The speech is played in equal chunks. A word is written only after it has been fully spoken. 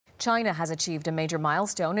China has achieved a major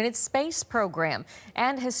milestone in its space program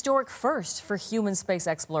and historic first for human space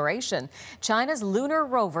exploration. China's lunar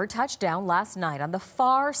rover touched down last night on the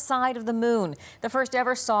far side of the moon, the first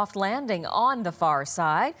ever soft landing on the far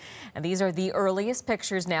side. And these are the earliest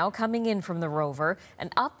pictures now coming in from the rover,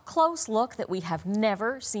 an up-close look that we have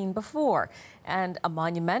never seen before, and a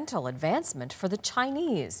monumental advancement for the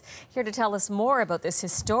Chinese. Here to tell us more about this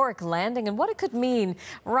historic landing and what it could mean,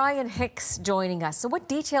 Ryan Hicks joining us. So what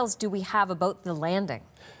details do we have about the landing?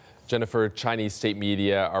 Jennifer, Chinese state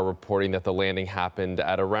media are reporting that the landing happened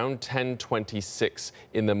at around 10:26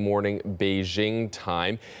 in the morning Beijing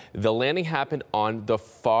time. The landing happened on the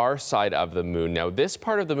far side of the moon. Now, this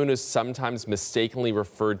part of the moon is sometimes mistakenly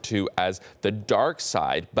referred to as the dark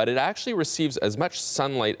side, but it actually receives as much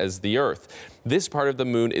sunlight as the Earth. This part of the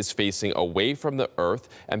moon is facing away from the Earth,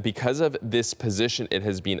 and because of this position, it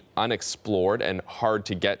has been unexplored and hard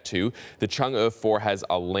to get to. The Chang'e 4 has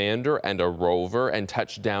a lander and a rover and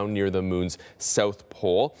touched down near the moon's south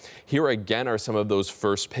pole. Here again are some of those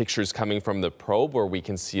first pictures coming from the probe, where we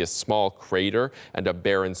can see a small crater and a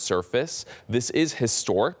barren surface. This is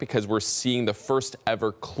historic because we're seeing the first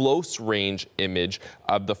ever close-range image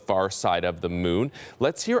of the far side of the moon.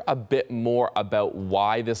 Let's hear a bit more about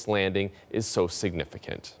why this landing is so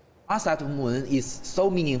significant. Our side of the moon is so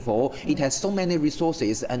meaningful. It has so many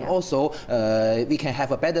resources, and also we can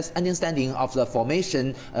have a better understanding of the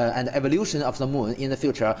formation and evolution of the moon in the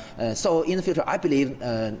future. So in the future, I believe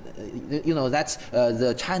that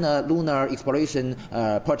the China lunar exploration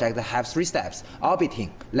project have 3 steps: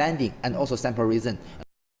 orbiting, landing, and also sample reason.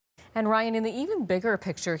 And Ryan, in the even bigger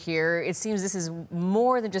picture here, it seems this is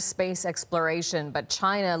more than just space exploration, but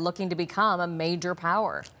China looking to become a major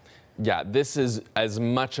power. Yeah, this is as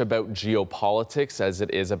much about geopolitics as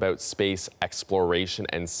it is about space exploration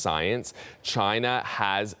and science. China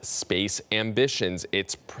has space ambitions.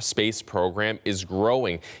 Its space program is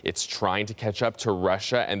growing. It's trying to catch up to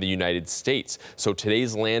Russia and the United States. So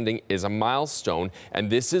today's landing is a milestone, and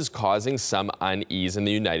this is causing some unease in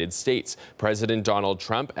the United States. President Donald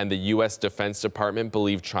Trump and the U.S. Defense Department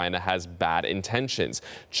believe China has bad intentions.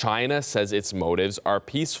 China says its motives are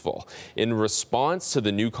peaceful. In response to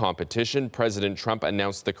the new competition, President Trump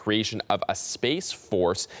announced the creation of a space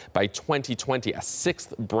force by 2020, a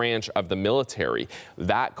 6th branch of the military.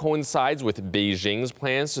 That coincides with Beijing's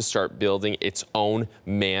plans to start building its own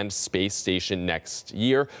manned space station next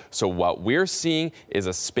year. So what we're seeing is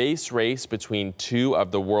a space race between 2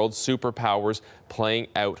 of the world's superpowers playing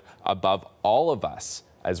out above all of us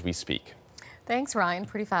as we speak. Thanks, Ryan.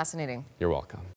 Pretty fascinating. You're welcome.